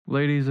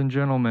Ladies and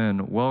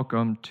gentlemen,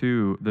 welcome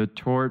to the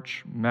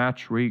Torch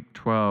Match Week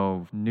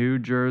 12, New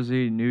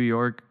Jersey, New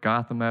York,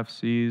 Gotham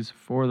FC's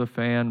For the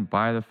Fan,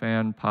 By the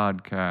Fan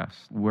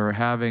podcast. We're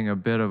having a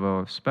bit of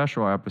a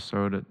special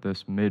episode at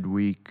this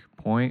midweek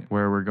point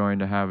where we're going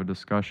to have a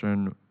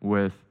discussion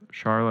with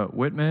Charlotte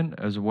Whitman,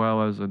 as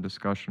well as a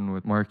discussion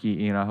with Marky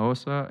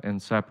Hinojosa in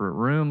separate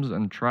rooms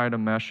and try to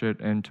mesh it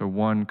into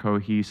one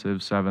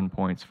cohesive 7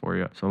 points for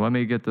you. So let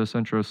me get this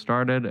intro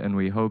started, and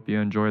we hope you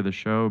enjoy the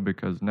show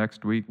because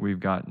next week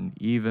we've got an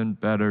even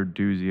better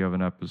doozy of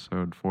an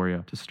episode for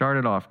you. To start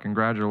it off,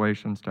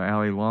 congratulations to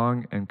Ali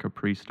Long and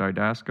Caprice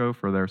Didasco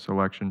for their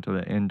selection to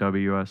the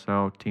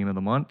NWSL Team of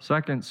the Month.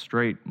 Second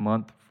straight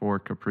month for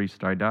Caprice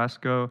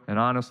Didasco, and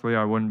honestly,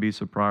 I wouldn't be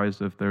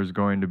surprised if there's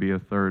going to be a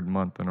third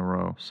month in a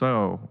row.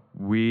 So,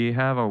 we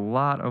have a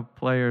lot of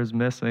players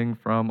missing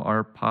from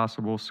our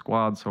possible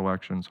squad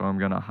selection, so I'm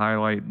going to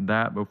highlight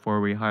that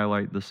before we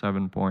highlight the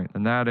 7 point.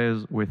 And that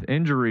is, with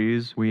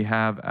injuries, we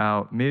have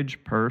out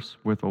Midge Purse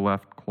with a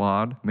left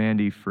quad,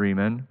 Mandy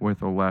Freeman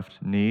with a left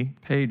knee,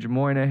 Paige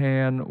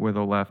Moynihan with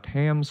a left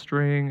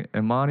hamstring,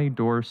 Imani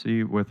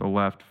Dorsey with a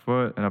left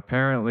foot, and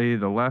apparently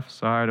the left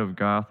side of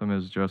Gotham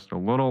is just a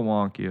little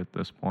wonky at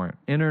this point.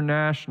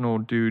 International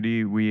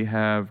duty, we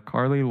have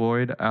Carly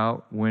Lloyd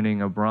out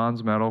winning a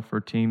bronze medal for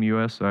Team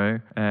USA,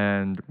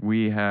 and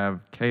we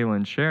have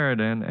Kaylin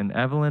Sheridan and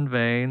Evelyn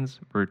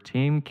Vaines for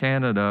Team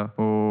Canada,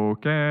 oh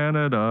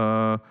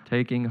Canada,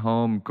 taking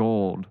home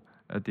gold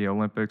at the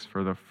Olympics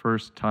for the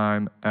first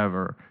time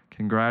ever.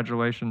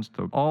 Congratulations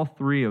to all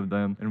three of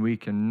them, and we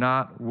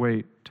cannot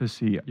wait to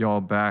see y'all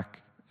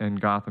back in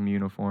Gotham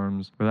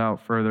uniforms.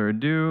 Without further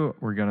ado,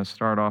 we're going to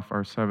start off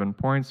our 7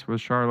 points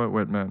with Charlotte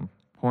Whitman.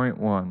 Point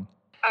one.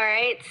 All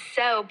right,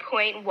 so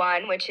point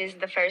one, which is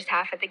the first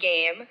half of the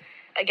game.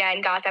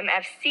 Again, Gotham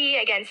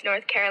FC against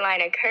North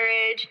Carolina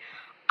Courage.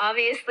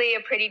 Obviously, a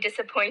pretty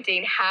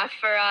disappointing half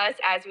for us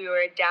as we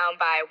were down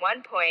by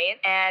 1 point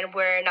and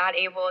we're not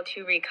able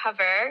to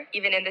recover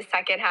even in the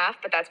second half,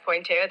 but that's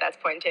point two.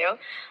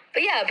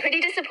 But yeah,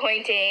 pretty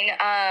disappointing.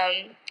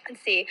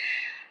 Let's see.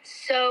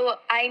 So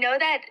I know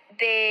that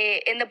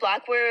in the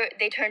block where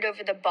they turned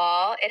over the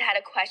ball, it had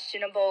a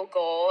questionable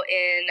goal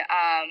in,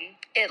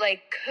 it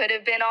could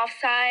have been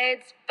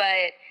offsides,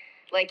 but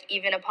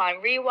even upon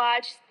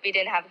rewatch, we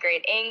didn't have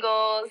great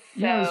angles. So.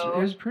 Yeah, it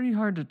was pretty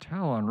hard to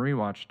tell on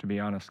rewatch, to be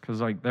honest, because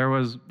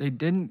they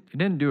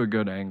didn't do a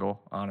good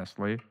angle,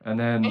 honestly, and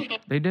then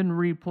they didn't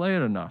replay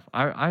it enough.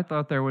 I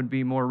thought there would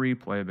be more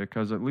replay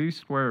because at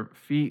least where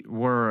feet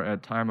were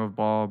at time of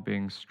ball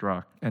being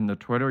struck, and the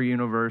Twitter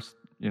universe,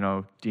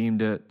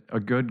 deemed it a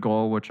good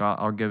goal, which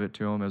I'll give it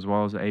to him, as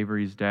well as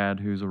Avery's dad,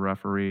 who's a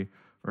referee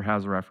or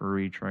has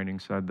referee training,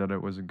 said that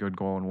it was a good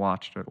goal and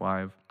watched it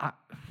live.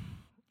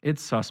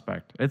 It's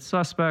suspect.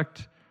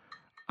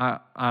 I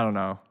don't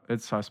know.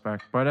 It's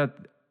suspect. But at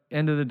the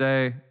end of the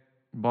day,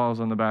 ball's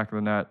in the back of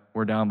the net.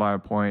 We're down by a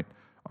point.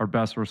 Our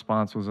best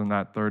response was in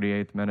that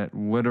 38th minute,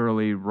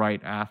 literally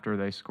right after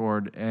they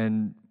scored.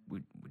 And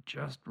we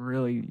just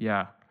really,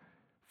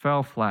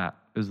 fell flat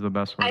is the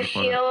best way to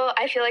put it.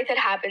 I feel like that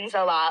happens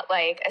a lot,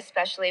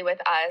 especially with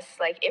us.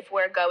 If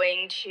we're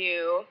going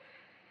to,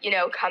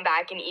 come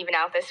back and even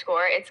out the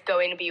score, it's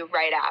going to be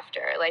right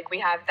after. We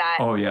have that.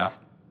 Oh, yeah.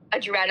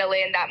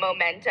 Adrenaline, that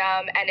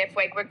momentum, and if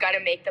we're gonna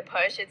make the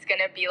push, it's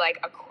gonna be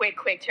a quick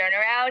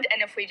turnaround,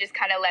 and if we just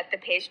kind of let the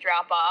pace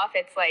drop off,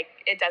 it's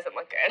it doesn't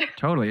look good.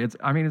 Totally.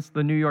 It's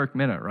the New York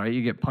minute, right?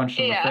 You get punched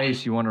in the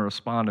face, you want to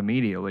respond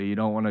immediately. You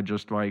don't want to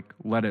just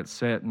let it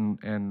sit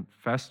and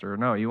fester.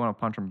 No, you want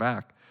to punch them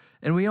back.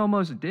 And we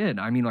almost did.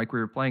 We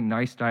were playing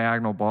nice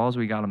diagonal balls.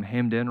 We got them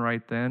hemmed in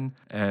right then.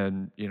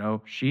 And,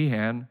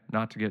 Sheehan,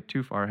 not to get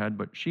too far ahead,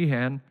 but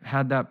Sheehan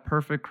had that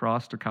perfect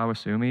cross to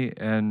Kawasumi.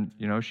 And,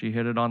 she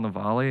hit it on the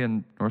volley.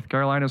 And North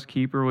Carolina's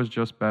keeper was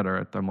just better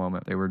at the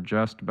moment. They were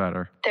just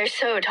better. They're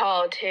so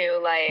tall,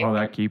 too. Oh,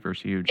 that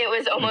keeper's huge. It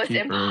was almost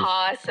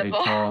impossible.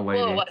 A tall lady.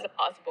 Well, it wasn't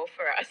possible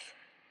for us.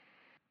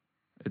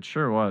 It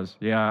sure was,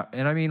 yeah.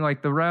 And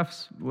the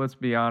refs, let's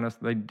be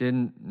honest, they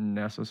didn't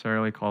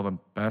necessarily call the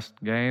best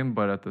game,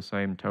 but at the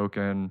same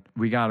token,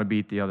 we got to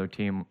beat the other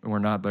team. We're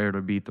not there to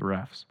beat the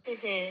refs.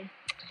 Mm-hmm.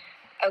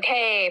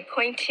 Okay,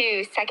 point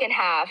two, second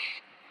half.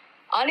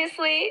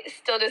 Honestly,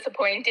 still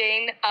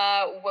disappointing.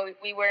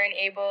 We weren't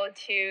able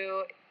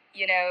to,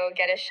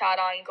 get a shot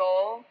on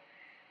goal.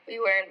 We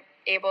weren't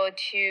able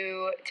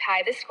to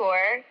tie the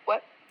score.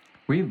 What?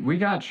 We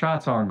got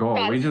shots on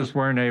goal. We just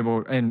weren't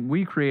able, and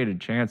we created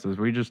chances.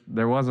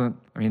 There wasn't,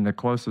 the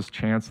closest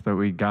chance that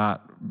we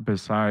got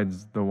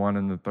besides the one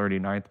in the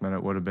 39th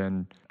minute would have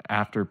been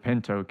after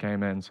Pinto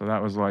came in. So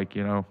that was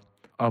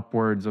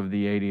upwards of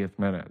the 80th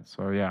minute.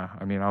 So yeah,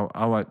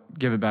 I'll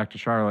give it back to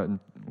Charlotte and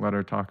let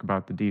her talk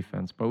about the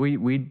defense. But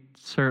we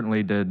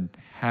certainly did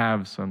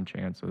have some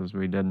chances.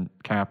 We didn't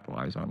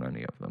capitalize on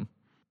any of them.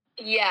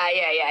 Yeah,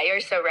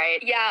 you're so right.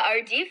 Yeah,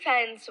 our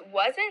defense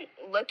wasn't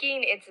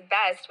looking its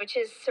best, which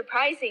is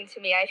surprising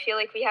to me. I feel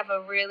like we have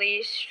a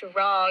really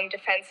strong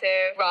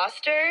defensive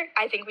roster.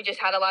 I think we just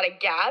had a lot of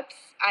gaps.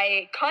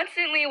 I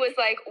constantly was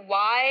like,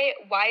 why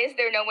is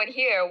there no one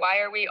here? Why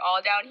are we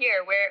all down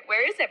here?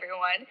 Where is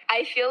everyone?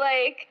 I feel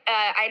like,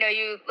 I know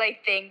you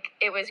like think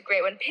it was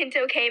great when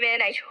Pinto came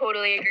in. I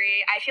totally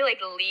agree. I feel like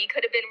Lee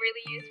could have been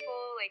really useful.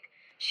 Like,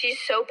 she's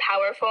so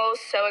powerful,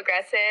 so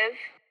aggressive.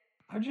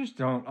 I just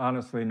don't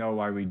honestly know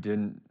why we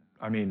didn't.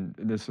 I mean,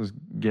 this is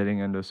getting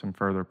into some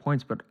further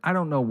points, but I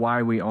don't know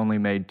why we only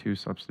made 2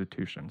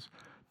 substitutions.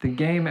 The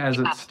game as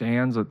it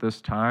stands at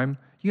this time,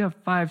 you have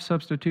 5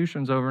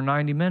 substitutions over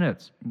 90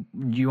 minutes.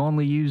 You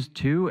only use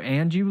 2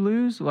 and you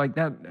lose? Like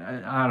that,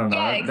 I don't know.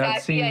 Yeah, exactly.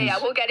 That seems, yeah,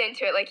 we'll get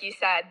into it like you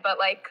said, but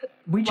like,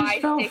 we just why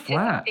fell stick to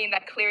flat. something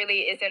that clearly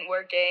isn't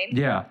working?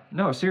 Yeah,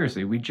 no,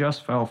 seriously, we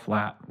just fell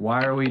flat.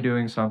 Why are we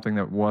doing something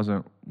that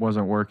wasn't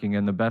working?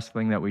 And the best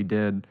thing that we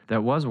did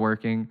that was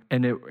working,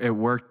 and it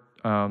worked.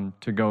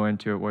 To go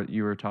into it, what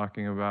you were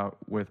talking about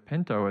with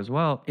Pinto as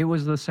well, it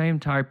was the same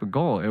type of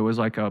goal. It was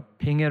like a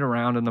ping it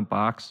around in the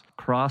box,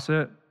 cross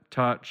it,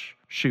 touch,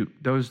 shoot.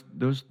 Those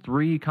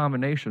 3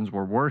 combinations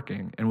were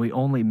working, and we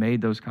only made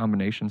those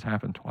combinations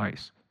happen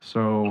twice.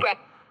 So,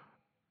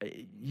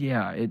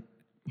 yeah,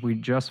 we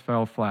just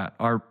fell flat.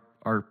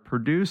 Our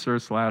producer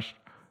 /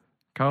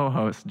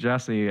 co-host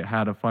Jesse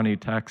had a funny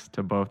text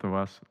to both of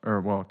us,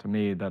 to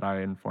me, that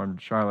I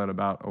informed Charlotte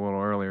about a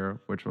little earlier,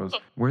 which was,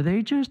 were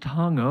they just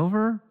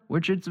hungover?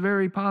 Which it's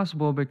very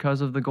possible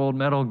because of the gold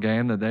medal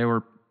game that they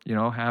were,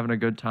 having a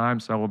good time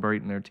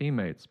celebrating their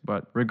teammates.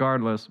 But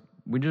regardless,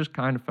 we just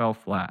kind of fell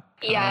flat.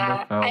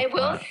 Yeah, I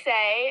will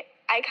say,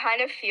 I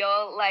kind of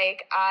feel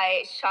like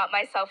I shot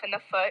myself in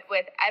the foot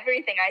with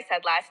everything I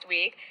said last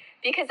week.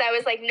 Because I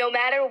was like, no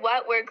matter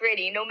what, we're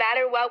gritty. No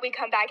matter what, we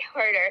come back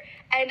harder.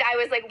 And I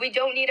was like, we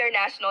don't need our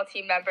national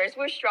team members.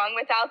 We're strong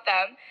without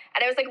them.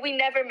 And I was like, we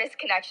never miss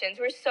connections.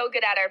 We're so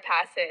good at our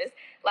passes.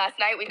 Last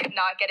night, we could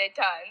not get it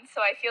done.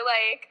 So I feel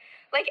like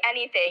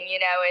anything,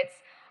 it's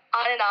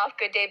on and off,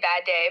 good day,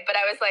 bad day. But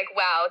I was like,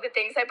 wow, the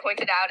things I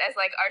pointed out as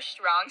like our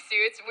strong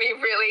suits, we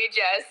really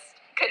just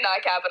could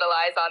not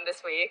capitalize on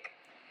this week.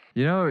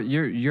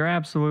 You're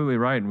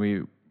absolutely right.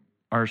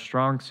 Our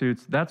strong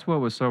suits, that's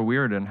what was so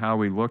weird and how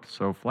we looked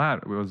so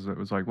flat. It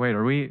was like, wait,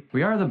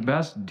 we are the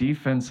best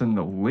defense in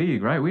the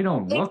league, right? We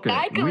don't look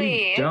it.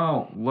 We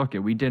don't look it.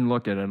 We didn't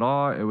look it at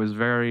all. It was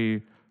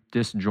very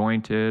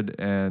disjointed,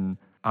 and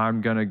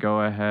I'm going to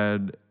go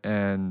ahead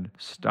and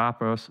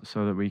stop us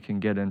so that we can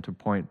get into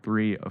point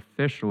 3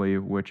 officially,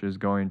 which is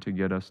going to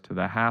get us to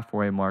the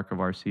halfway mark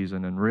of our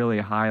season and really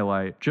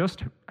highlight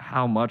just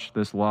how much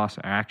this loss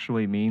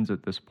actually means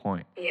at this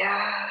point.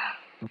 Yeah.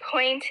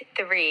 Point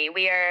 3,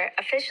 we are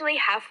officially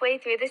halfway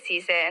through the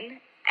season,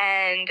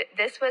 and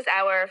this was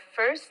our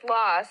first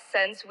loss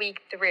since week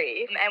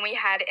 3, and we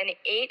had an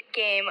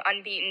 8-game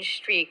unbeaten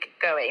streak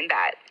going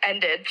that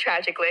ended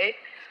tragically.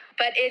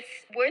 But it's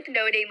worth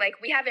noting,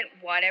 we haven't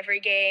won every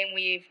game,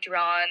 we've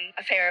drawn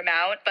a fair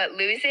amount, but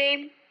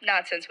losing,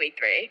 not since week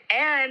 3.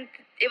 And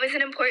it was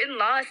an important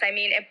loss. I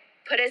mean, it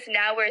put us,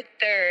 now we're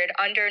 3rd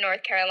under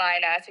North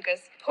Carolina. So it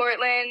goes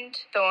Portland,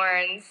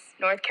 Thorns,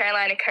 North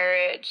Carolina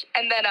Courage,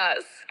 and then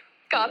us,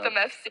 Gotham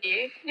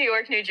FC, New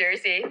York, New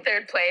Jersey,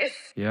 3rd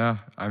place. Yeah,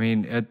 I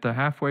mean, at the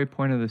halfway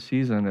point of the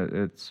season,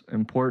 it's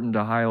important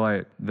to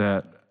highlight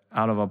that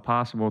out of a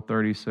possible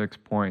 36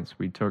 points,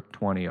 we took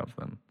 20 of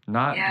them.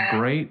 Not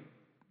great,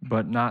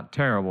 but not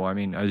terrible. I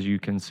mean, as you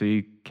can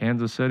see,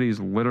 Kansas City's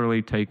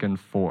literally taken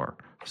 4.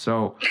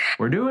 So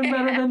we're doing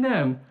better than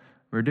them.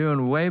 We're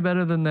doing way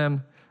better than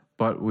them.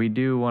 But we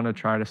do want to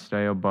try to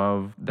stay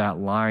above that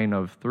line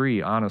of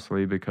 3,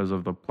 honestly, because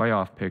of the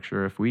playoff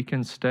picture. If we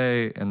can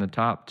stay in the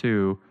top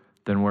 2,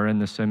 then we're in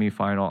the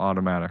semifinal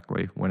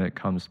automatically when it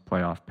comes to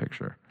playoff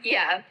picture.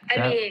 Yeah,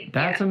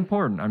 that's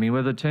important. I mean,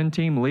 with a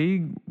 10-team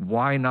league,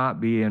 why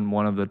not be in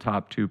one of the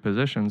top 2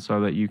 positions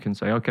so that you can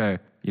say, okay,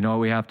 you know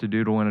what we have to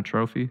do to win a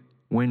trophy?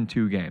 Win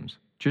 2 games.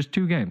 Just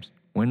 2 games.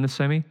 Win the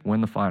semi,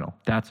 win the final.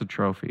 That's a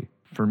trophy.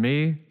 For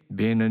me,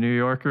 being a New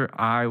Yorker,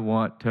 I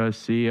want to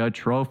see a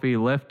trophy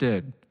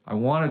lifted. I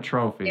want a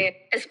trophy.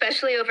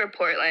 Especially over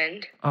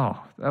Portland.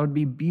 Oh, that would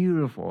be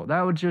beautiful.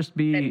 That would just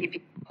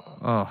be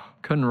oh,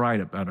 couldn't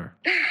write it better.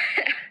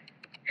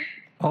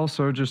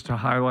 Also, just to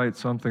highlight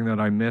something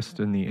that I missed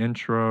in the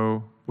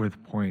intro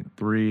with point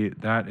 3,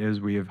 that is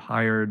we have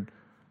hired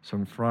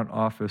some front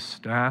office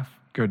staff,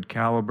 good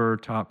caliber,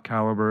 top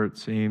caliber, it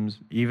seems.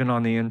 Even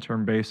on the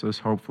interim basis,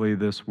 hopefully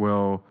this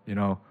will,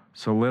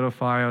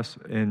 solidify us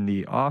in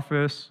the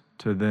office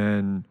to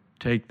then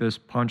take this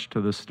punch to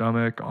the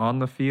stomach on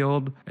the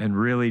field and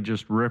really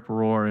just rip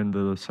roar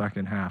into the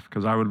second half.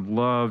 Because I would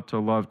love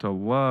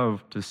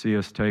to see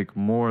us take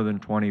more than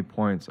 20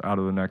 points out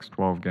of the next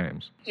 12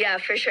 games. Yeah,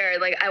 for sure.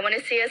 I want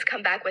to see us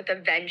come back with a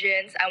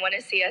vengeance. I want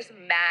to see us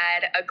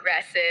mad,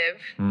 aggressive,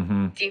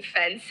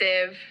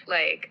 defensive,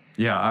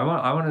 Yeah, I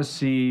want to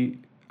see...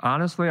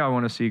 Honestly, I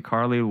want to see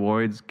Carly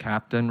Lloyd's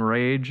captain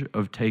rage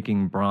of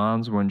taking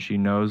bronze when she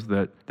knows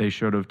that they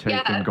should have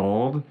taken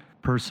gold.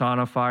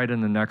 personified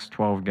in the next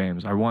 12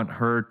 games. I want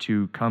her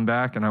to come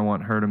back, and I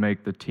want her to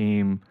make the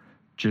team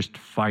just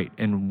fight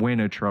and win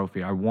a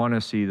trophy. I want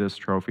to see this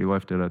trophy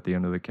lifted at the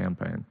end of the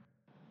campaign.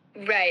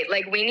 Right.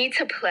 Like, we need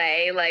to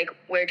play like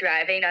we're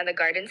driving on the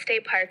Garden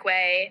State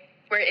Parkway.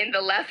 We're in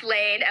the left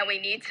lane, and we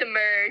need to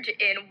merge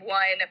in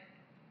 1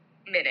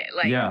 minute.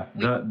 Like, yeah,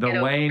 the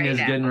lane is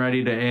getting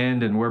ready to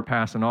end, and we're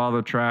passing all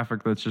the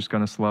traffic that's just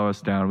going to slow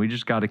us down. We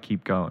just got to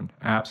keep going.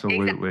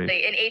 Absolutely.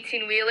 Exactly. An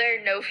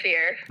 18-wheeler, no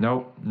fear.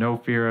 Nope, no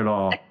fear at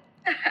all.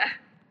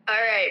 All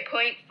right,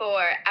 point 4.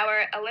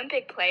 Our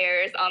Olympic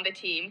players on the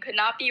team could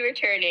not be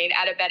returning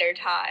at a better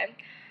time.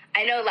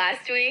 I know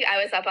last week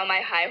I was up on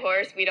my high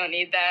horse. We don't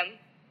need them.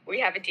 We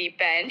have a deep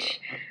bench.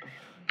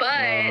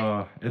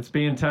 But it's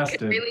being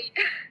tested.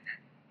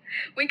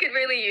 We could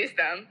really use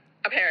them,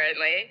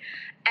 apparently.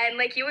 And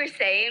like you were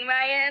saying,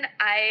 Ryan,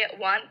 I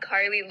want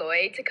Carly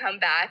Lloyd to come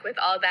back with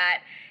all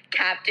that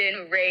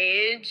captain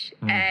rage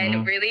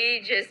and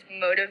really just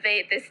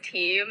motivate this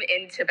team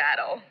into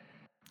battle.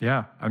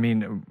 Yeah, I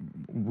mean,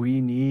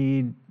 we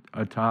need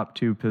a top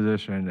 2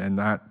 position, and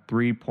that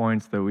 3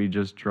 points that we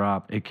just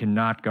dropped, it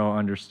cannot go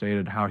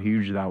understated how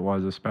huge that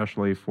was,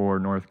 especially for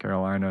North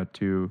Carolina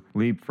to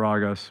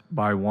leapfrog us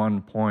by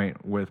 1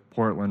 point with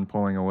Portland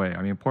pulling away.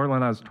 I mean,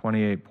 Portland has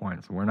 28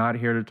 points. We're not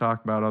here to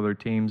talk about other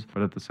teams,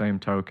 but at the same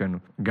token,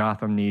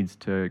 Gotham needs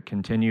to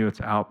continue its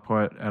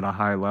output at a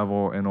high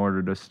level in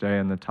order to stay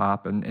in the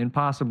top and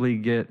possibly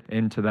get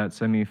into that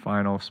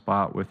semifinal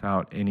spot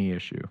without any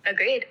issue.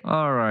 Agreed.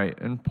 All right,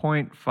 and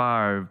point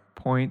 5,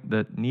 point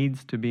that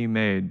needs to be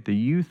made. The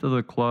youth of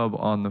the club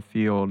on the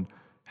field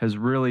has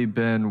really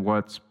been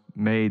what's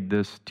made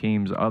this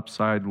team's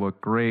upside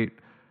look great,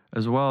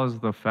 as well as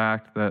the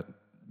fact that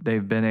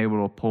they've been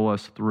able to pull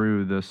us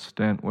through this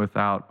stint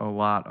without a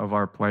lot of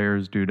our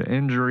players due to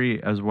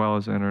injury as well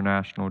as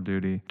international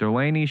duty.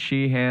 Delaney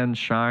Sheehan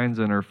shines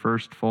in her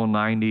first full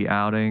 90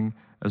 outing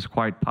as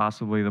quite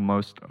possibly the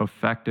most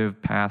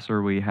effective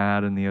passer we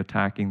had in the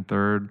attacking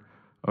third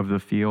of the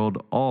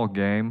field all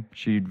game.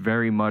 She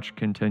very much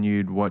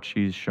continued what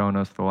she's shown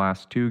us the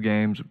last 2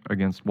 games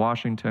against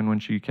Washington when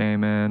she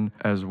came in,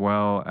 as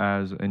well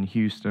as in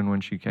Houston when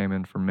she came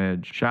in for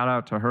Midge. Shout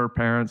out to her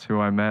parents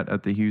who I met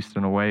at the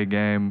Houston away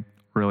game.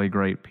 Really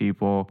great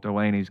people.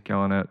 Delaney's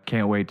killing it.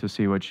 Can't wait to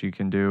see what she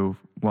can do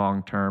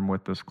long term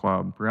with this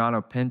club.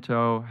 Brianna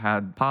Pinto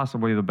had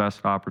possibly the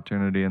best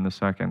opportunity in the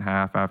second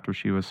half after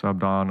she was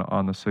subbed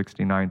on the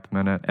 69th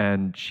minute,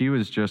 and she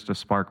was just a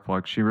spark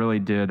plug. She really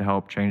did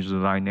help change the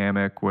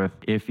dynamic with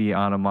Ife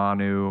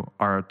Anamanu,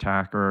 our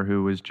attacker,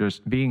 who was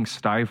just being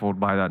stifled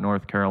by that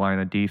North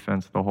Carolina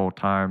defense the whole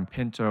time.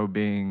 Pinto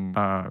being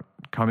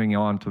coming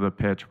onto the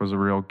pitch was a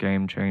real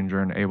game changer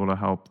and able to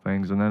help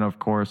things. And then, of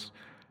course,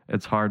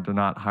 it's hard to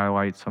not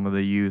highlight some of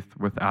the youth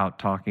without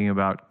talking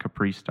about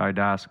Caprice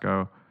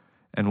Didasco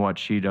and what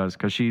she does,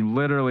 because she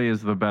literally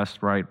is the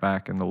best right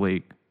back in the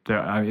league.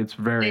 It's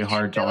very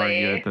hard to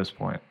argue at this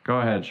point. Go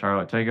ahead,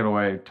 Charlotte. Take it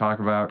away. Talk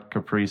about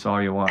Caprice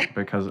all you want,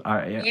 because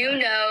I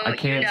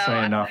can't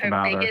say enough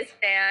about her. Her biggest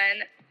fan.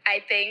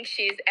 I think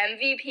she's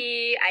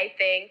MVP. I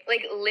think,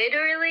 like,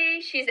 literally,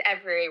 she's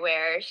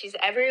everywhere. She's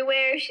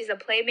everywhere. She's a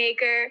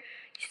playmaker.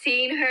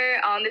 Seeing her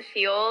on the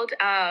field,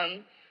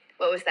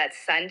 what was that,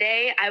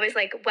 Sunday? I was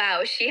like,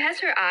 wow, she has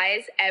her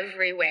eyes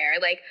everywhere.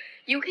 Like,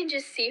 you can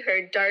just see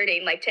her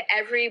darting, like, to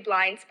every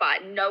blind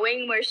spot,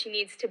 knowing where she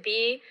needs to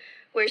be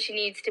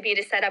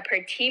to set up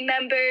her team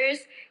members,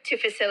 to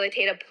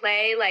facilitate a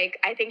play. Like,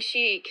 I think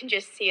she can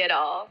just see it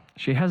all.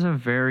 She has a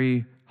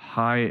very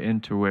high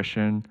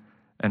intuition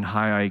and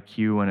high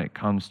IQ when it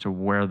comes to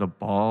where the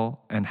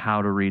ball and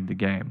how to read the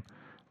game.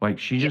 Like,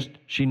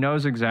 she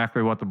knows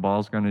exactly what the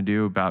ball's going to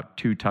do about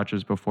 2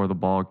 touches before the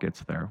ball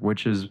gets there,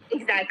 which is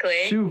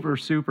super,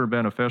 super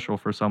beneficial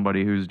for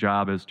somebody whose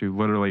job is to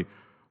literally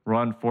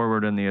run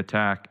forward in the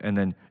attack and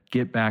then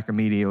get back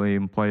immediately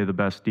and play the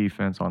best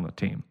defense on the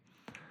team.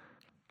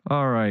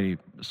 All righty,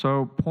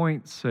 so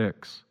point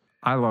 6.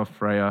 I love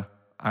Freya.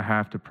 I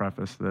have to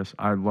preface this.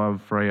 I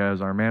love Freya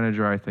as our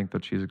manager. I think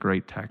that she's a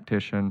great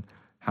tactician.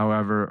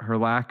 However, her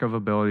lack of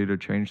ability to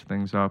change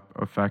things up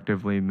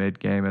effectively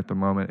mid-game at the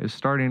moment is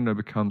starting to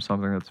become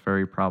something that's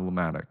very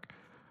problematic.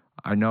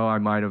 I know I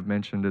might have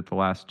mentioned it the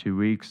last 2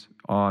 weeks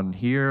on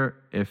here.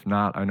 If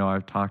not, I know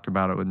I've talked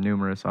about it with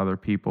numerous other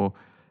people,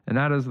 and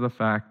that is the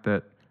fact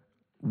that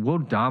we'll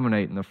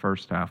dominate in the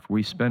first half.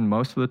 We spend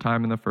most of the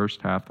time in the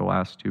first half the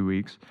last 2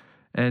 weeks,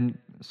 and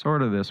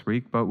sort of this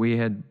week, but we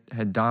had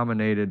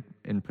dominated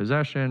in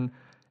possession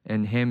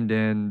and hemmed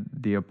in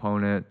the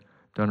opponent,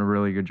 done a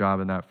really good job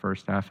in that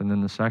first half. And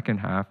then the second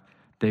half,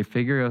 they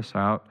figure us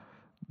out.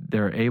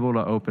 They're able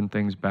to open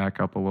things back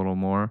up a little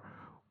more.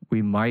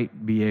 We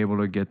might be able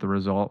to get the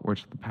result,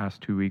 which the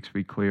past 2 weeks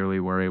we clearly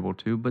were able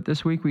to. But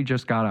this week we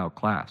just got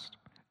outclassed.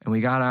 And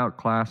we got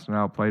outclassed and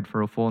outplayed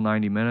for a full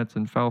 90 minutes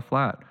and fell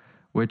flat,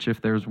 which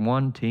if there's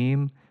one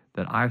team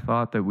that I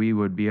thought that we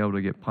would be able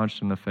to get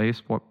punched in the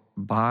face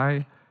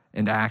by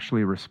and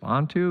actually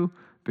respond to,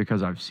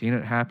 because I've seen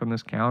it happen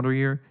this calendar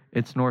year,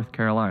 it's North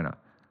Carolina.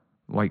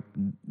 like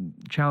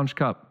Challenge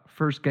Cup,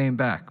 first game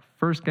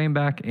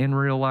back in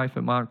real life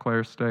at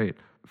Montclair State,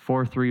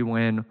 4-3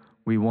 win.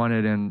 We won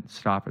it in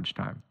stoppage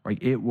time.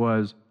 Like, it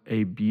was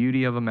a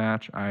beauty of a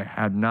match. I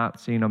had not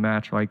seen a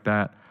match like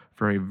that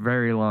for a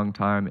very long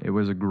time. It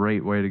was a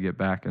great way to get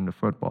back into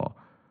football.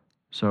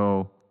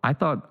 So I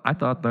thought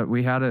that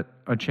we had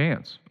a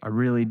chance. I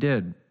really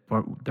did.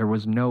 But there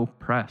was no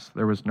press.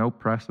 There was no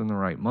press in the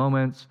right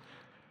moments.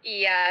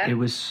 Yeah. It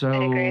was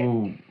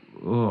so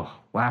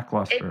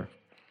lackluster.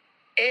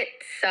 It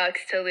sucks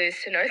to lose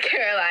to North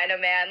Carolina,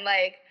 man.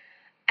 Like,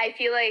 I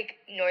feel like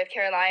North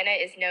Carolina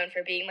is known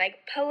for being, like,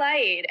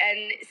 polite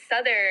and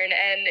Southern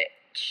and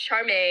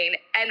charming,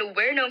 and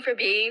we're known for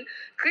being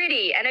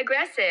gritty and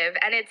aggressive.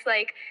 And it's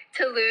like,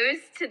 to lose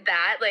to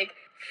that, like,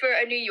 for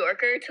a New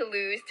Yorker to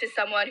lose to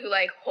someone who,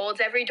 like,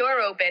 holds every door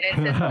open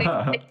and says,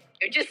 please,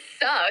 it just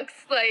sucks.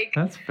 Like,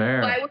 that's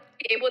fair. Why would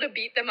we be able to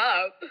beat them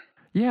up?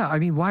 Yeah, I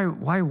mean, why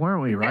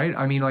weren't we, right?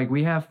 I mean, like,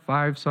 we have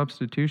 5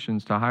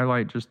 substitutions to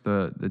highlight just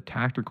the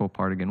tactical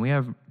part again. We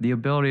have the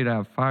ability to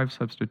have 5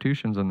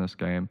 substitutions in this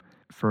game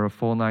for a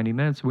full 90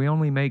 minutes. We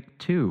only make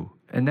 2.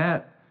 And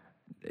that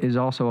is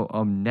also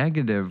a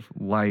negative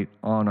light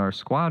on our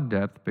squad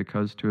depth,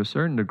 because to a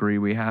certain degree,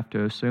 we have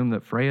to assume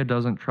that Freya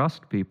doesn't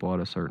trust people at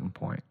a certain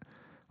point.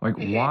 Like,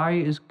 why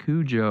is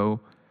Cujo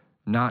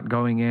not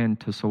going in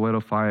to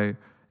solidify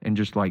and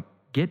just, like,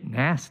 get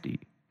nasty?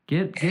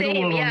 Get a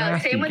little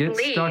nasty. Same with get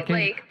Lee. Stuck in.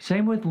 Like,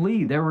 same with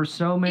Lee. There were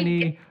so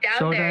many.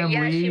 So damn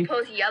Lee. She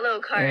pulls yellow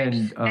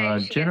cards.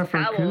 And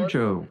Jennifer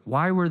Cujo.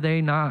 Why were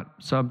they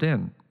not subbed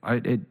in?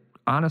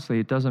 Honestly,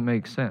 it doesn't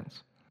make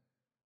sense.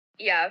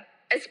 Yeah,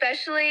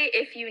 especially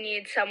if you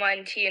need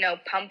someone to,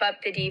 pump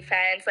up the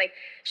defense. Like,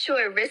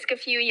 sure, risk a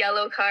few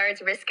yellow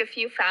cards, risk a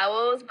few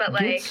fouls, but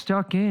like, get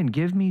stuck in.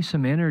 Give me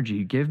some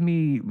energy. Give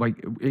me, like,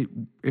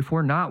 if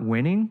we're not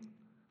winning,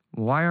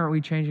 why aren't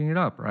we changing it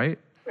up, right?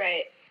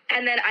 Right.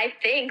 And then I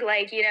think,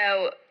 like,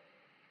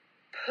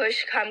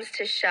 push comes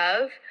to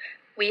shove,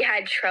 we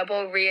had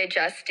trouble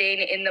readjusting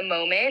in the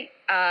moment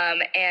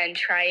and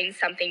trying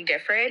something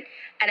different.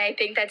 And I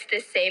think that's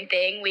the same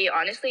thing. We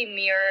honestly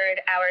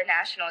mirrored our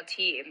national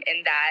team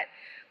in that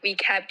we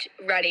kept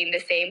running the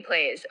same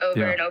plays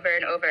over and over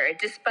and over,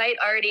 despite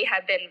already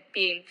have been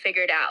being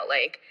figured out.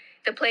 Like,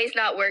 the play's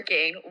not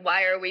working.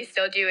 Why are we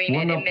still doing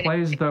it? Well, the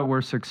plays that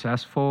were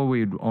successful,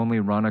 we'd only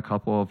run a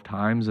couple of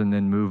times and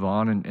then move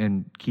on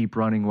and keep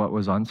running what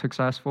was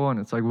unsuccessful. And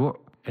it's like, well,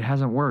 it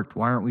hasn't worked.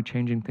 Why aren't we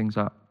changing things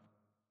up?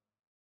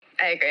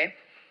 I agree.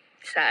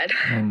 Sad.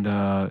 And,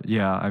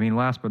 I mean,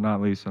 last but not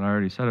least, and I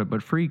already said it,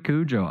 but free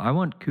Cujo. I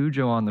want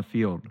Cujo on the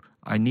field.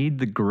 I need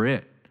the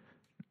grit.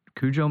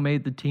 Cujo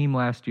made the team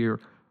last year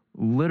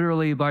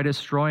literally by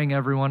destroying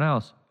everyone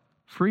else.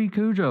 Free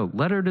Cujo.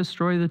 Let her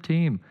destroy the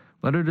team.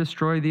 Let her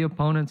destroy the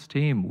opponent's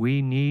team.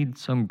 We need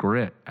some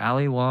grit.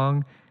 Allie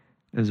Long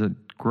is a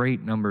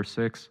great number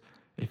 6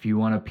 if you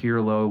want a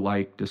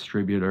Pirlo-like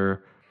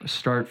distributor,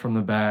 start from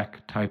the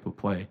back type of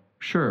play.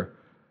 Sure,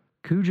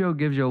 Cujo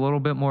gives you a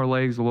little bit more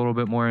legs, a little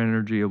bit more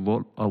energy, a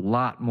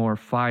lot more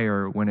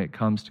fire when it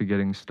comes to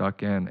getting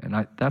stuck in.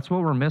 And that's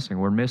what we're missing.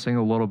 We're missing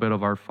a little bit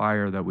of our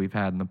fire that we've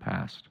had in the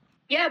past.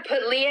 Yeah,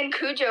 put Lee and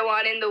Cujo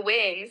on in the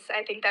wings.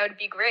 I think that would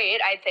be great.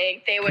 I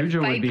think they would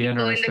fight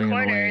people in the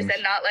corners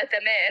and not let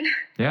them in.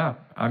 Yeah,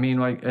 I mean,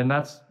 like, and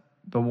that's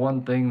the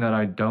one thing that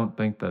I don't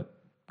think that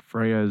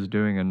Freya is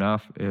doing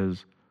enough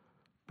is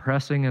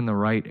pressing in the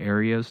right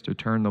areas to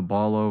turn the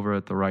ball over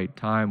at the right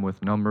time with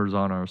numbers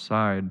on our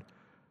side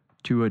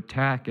to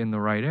attack in the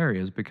right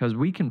areas, because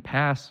we can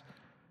pass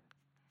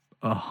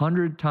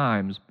 100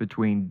 times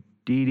between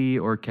Didi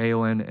or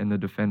Kaylin and the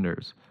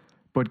defenders.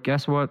 But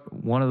guess what?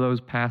 One of those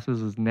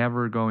passes is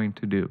never going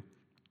to do.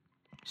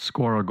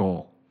 Score a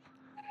goal.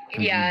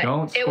 Yeah, you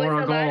don't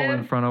score a goal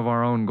in front of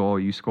our own goal.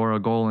 You score a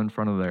goal in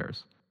front of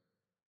theirs.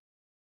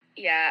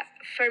 Yeah,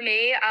 for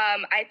me,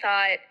 I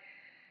thought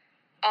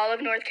all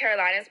of North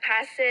Carolina's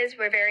passes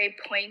were very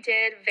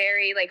pointed,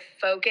 very, like,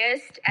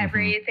 focused. Mm-hmm.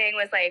 Everything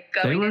was, like,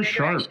 going in the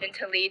direction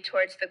to lead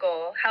towards the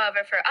goal. However,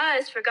 for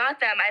us, for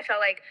Gotham, I feel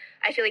like,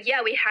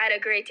 yeah, we had a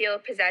great deal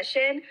of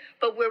possession,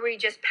 but were we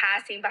just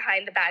passing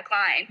behind the back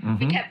line?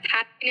 Mm-hmm. We kept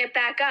passing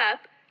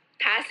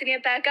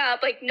it back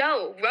up, like,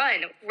 no,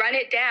 run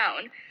it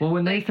down. Well,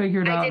 when they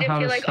figured out how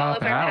to stop Allie, I didn't feel like all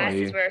of our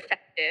passes were effective.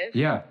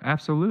 Yeah,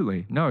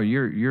 absolutely. No,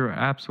 you're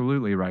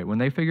absolutely right. When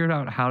they figured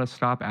out how to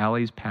stop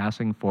Allie's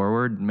passing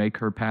forward and make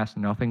her pass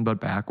nothing but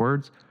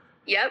backwards,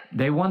 yep,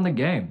 they won the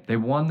game. They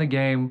won the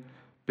game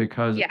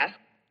because,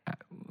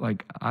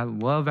 like, I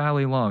love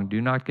Allie Long.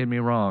 Do not get me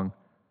wrong,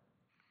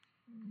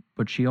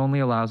 but she only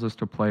allows us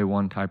to play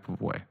one type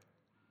of way.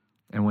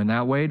 And when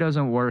that way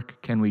doesn't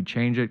work, can we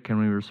change it? Can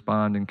we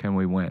respond? And can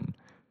we win?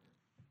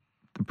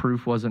 The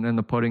proof wasn't in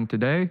the pudding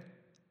today,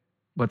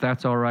 but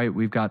that's all right.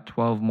 We've got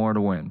 12 more to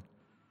win.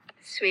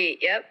 Sweet.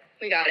 Yep.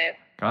 We got it.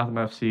 Gotham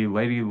FC,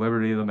 Lady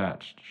Liberty of the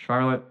match.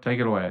 Charlotte, take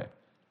it away.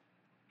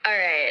 All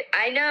right.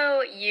 I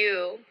know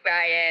you,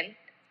 Ryan,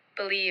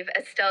 believe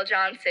Estelle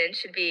Johnson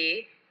should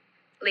be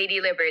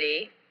Lady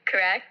Liberty,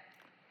 correct?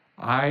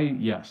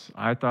 Yes,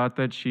 I thought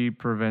that she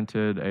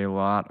prevented a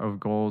lot of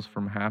goals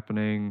from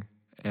happening,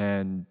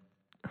 and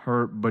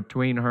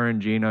between her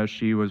and Gina,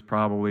 she was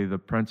probably the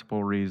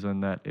principal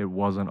reason that it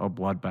wasn't a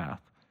bloodbath.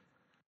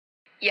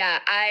 Yeah,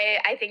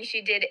 I think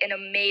she did an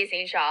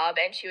amazing job,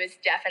 and she was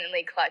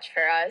definitely clutch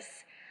for us.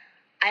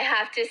 I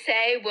have to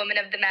say, woman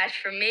of the match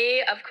for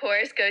me, of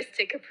course, goes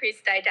to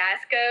Caprice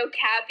Didasco,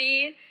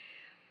 Cappy.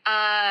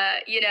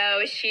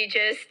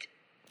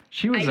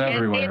 She was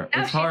everywhere.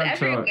 It's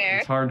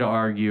hard to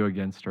argue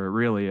against her. It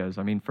really is.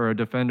 I mean, for a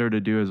defender to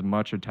do as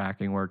much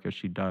attacking work as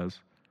she does,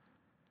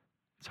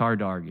 it's hard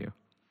to argue.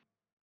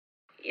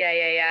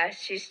 Yeah.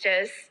 She's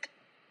just,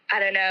 I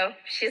don't know.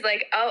 She's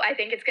like, oh, I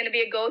think it's going to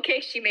be a goal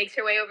kick. She makes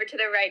her way over to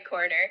the right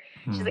corner.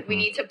 She's like, we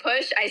need to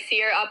push. I see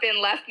her up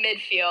in left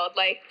midfield.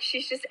 Like,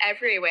 she's just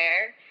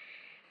everywhere.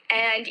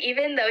 And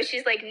even though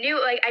she's like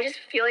new, like, I just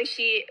feel like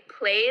she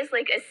plays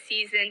like a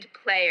seasoned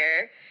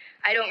player.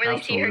 I don't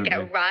really see her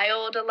get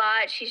riled a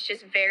lot. She's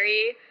just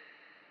very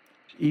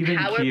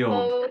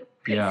powerful,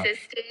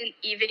 consistent,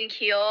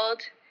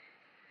 even-keeled.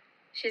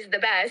 She's the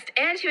best.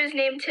 And she was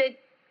named to,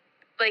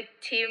 like,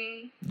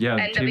 Team of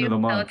the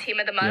Month.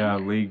 Yeah,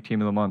 League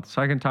Team of the Month.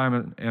 Second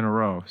time in a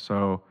row.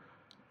 So,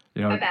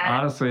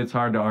 honestly, it's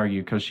hard to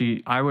argue because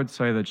I would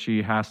say that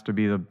she has to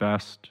be the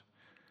best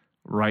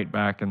right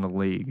back in the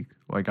league.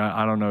 Like,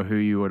 I don't know who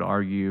you would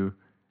argue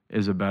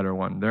is a better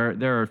one.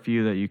 There are a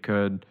few that you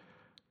could,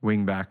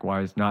 wing back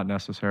wise, not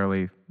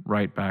necessarily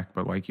right back,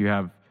 but like you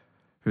have,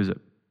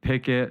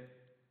 Pickett,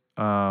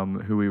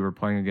 who we were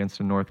playing against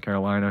in North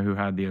Carolina, who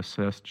had the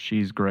assist.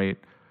 She's great.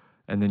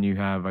 And then you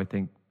have, I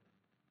think,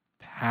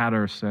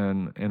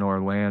 Patterson in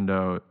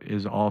Orlando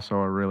is also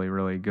a really,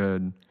 really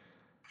good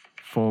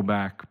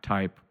fullback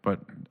type.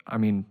 But, I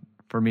mean,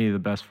 for me, the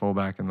best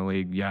fullback in the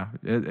league,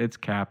 it's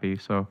Cappy.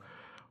 So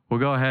we'll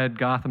go ahead,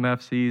 Gotham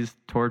FC's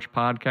Torch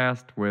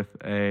podcast, with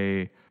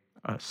a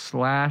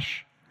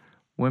slash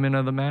women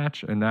of the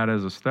match, and that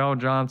is Estelle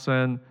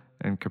Johnson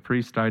and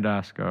Caprice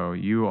Didasco.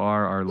 You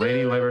are our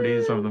Lady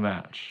Liberties of the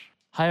match.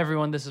 Hi,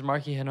 everyone. This is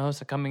Marky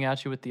Hinojosa coming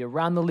at you with the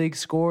Around the League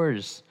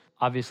scores.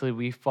 Obviously,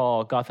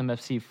 Gotham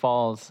FC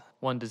falls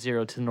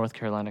 1-0 to North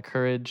Carolina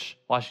Courage.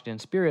 Washington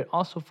Spirit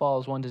also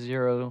falls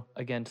 1-0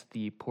 against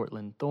the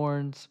Portland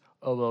Thorns.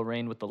 OL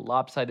Reign with the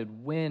lopsided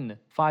win,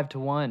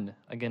 5-1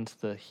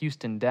 against the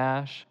Houston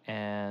Dash,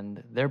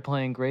 and they're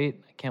playing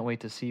great. I can't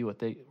wait to see what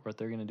they're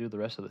going to do the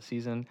rest of the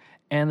season,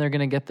 and they're going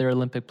to get their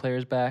Olympic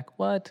players back.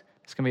 What?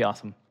 It's going to be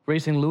awesome.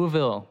 Racing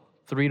Louisville,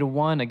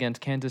 3-1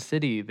 against Kansas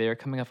City. They are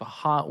coming off a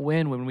hot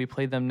win when we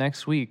play them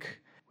next week.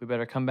 We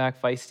better come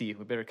back feisty.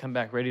 We better come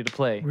back ready to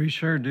play. We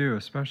sure do,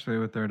 especially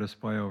with their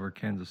display over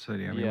Kansas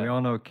City. I mean, we all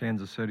know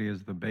Kansas City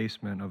is the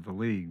basement of the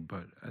league,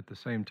 but at the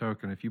same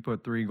token, if you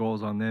put 3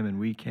 goals on them and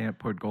we can't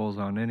put goals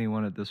on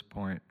anyone at this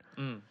point,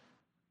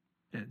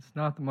 it's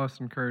not the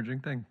most encouraging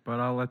thing, but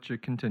I'll let you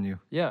continue.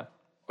 Yeah.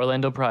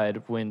 Orlando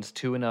Pride wins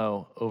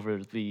 2-0 over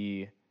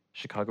the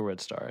Chicago Red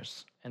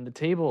Stars. And the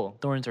table,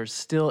 Thorns are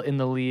still in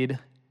the lead,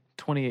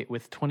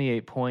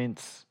 28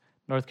 points.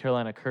 North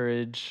Carolina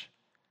Courage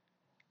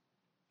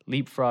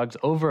leapfrogs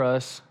over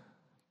us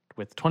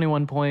with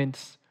 21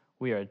 points.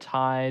 We are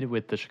tied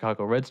with the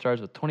Chicago Red Stars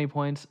with 20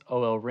 points.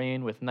 OL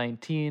Reign with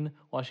 19.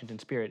 Washington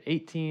Spirit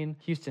 18.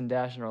 Houston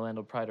Dash and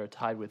Orlando Pride are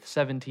tied with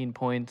 17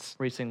 points.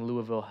 Racing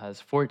Louisville has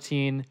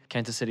 14.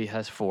 Kansas City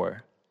has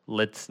 4.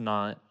 Let's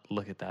not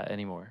look at that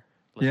anymore.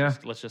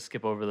 Let's just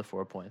skip over the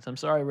 4 points. I'm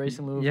sorry,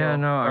 Racing Louisville. Yeah,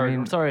 no,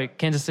 I'm sorry,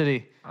 Kansas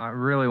City. I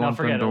really want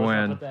them to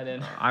win.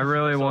 I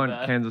really want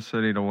Kansas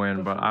City to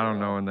win, but I don't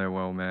know when they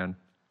will, man.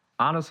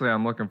 Honestly,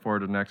 I'm looking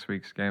forward to next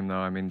week's game, though.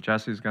 I mean,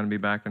 Jesse's going to be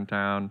back in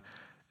town.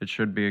 It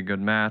should be a good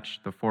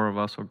match. The 4 of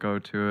us will go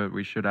to it.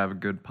 We should have a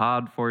good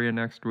pod for you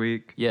next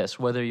week. Yes,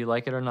 whether you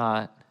like it or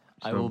not,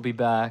 I will be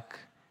back.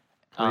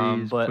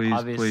 Please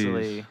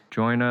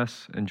join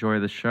us.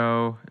 Enjoy the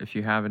show. If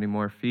you have any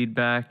more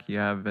feedback, you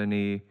have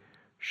any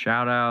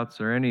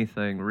shout-outs or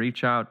anything,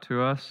 reach out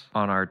to us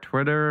on our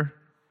Twitter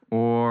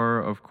or,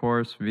 of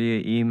course,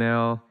 via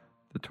email,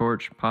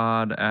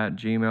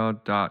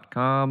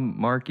 thetorchpod@gmail.com.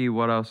 Marky,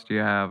 what else do you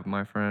have,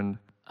 my friend?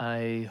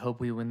 I hope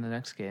we win the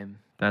next game.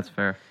 That's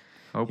fair.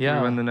 Hope we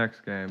win the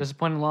next game.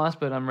 Disappointing loss,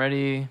 but I'm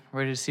ready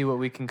to see what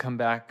we can come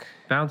back.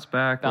 Let's see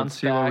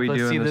what we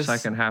do in the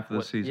second half of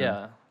the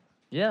season.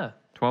 Yeah.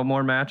 12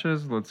 more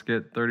matches. Let's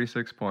get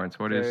 36 points.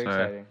 What do you say?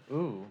 Exciting.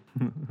 Ooh.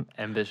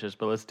 Ambitious,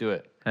 but let's do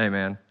it. Hey,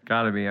 man.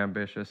 Got to be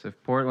ambitious.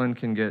 If Portland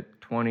can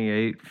get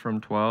 28 from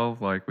 12,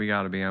 we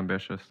got to be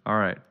ambitious. All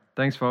right.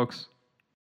 Thanks, folks.